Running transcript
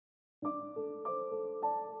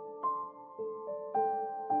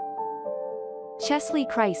Chesley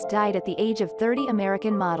Christ died at the age of 30.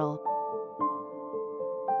 American model.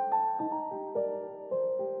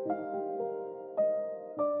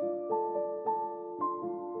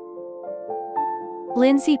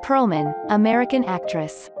 Lindsay Pearlman, American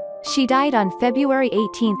actress. She died on February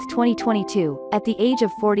 18, 2022, at the age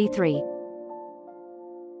of 43.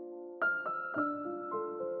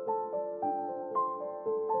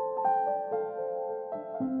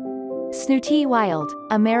 Snooki Wilde,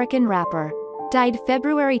 American rapper. Died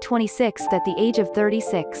February 26 at the age of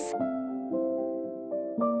 36.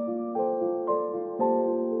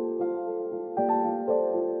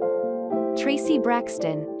 Tracy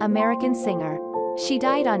Braxton, American singer. She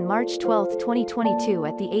died on March 12, 2022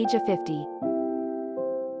 at the age of 50.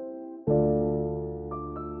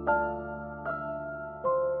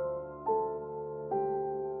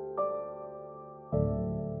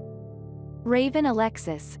 Raven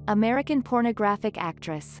Alexis, American pornographic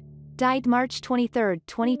actress. Died March 23,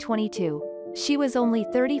 2022. She was only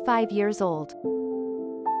 35 years old.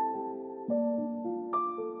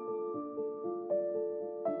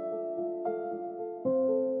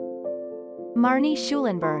 Marnie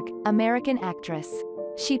Schulenberg, American actress.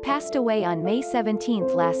 She passed away on May 17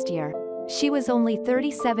 last year. She was only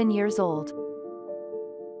 37 years old.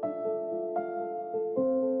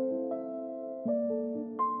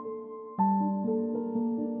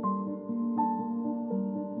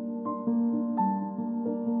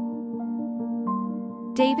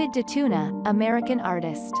 David DeTuna, American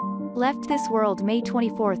artist. Left this world May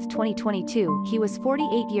 24, 2022. He was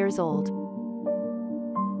 48 years old.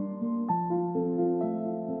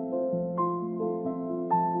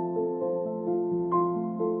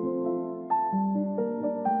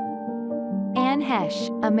 Anne Hesh,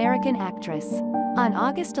 American actress. On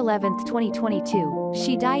August 11, 2022,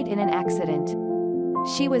 she died in an accident.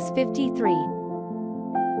 She was 53.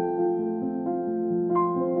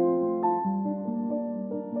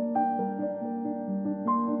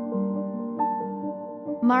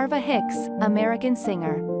 Marva Hicks, American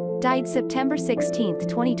singer. Died September 16,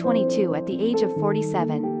 2022 at the age of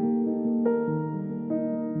 47.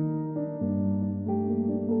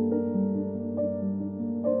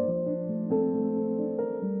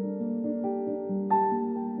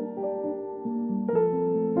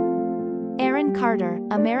 Aaron Carter,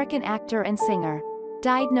 American actor and singer.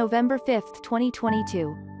 Died November 5,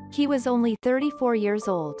 2022. He was only 34 years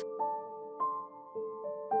old.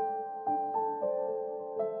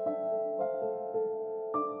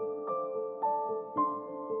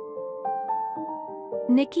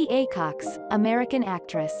 Nikki Acox, American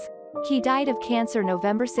actress. He died of cancer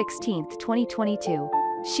November 16, 2022.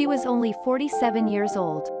 She was only 47 years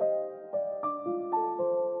old.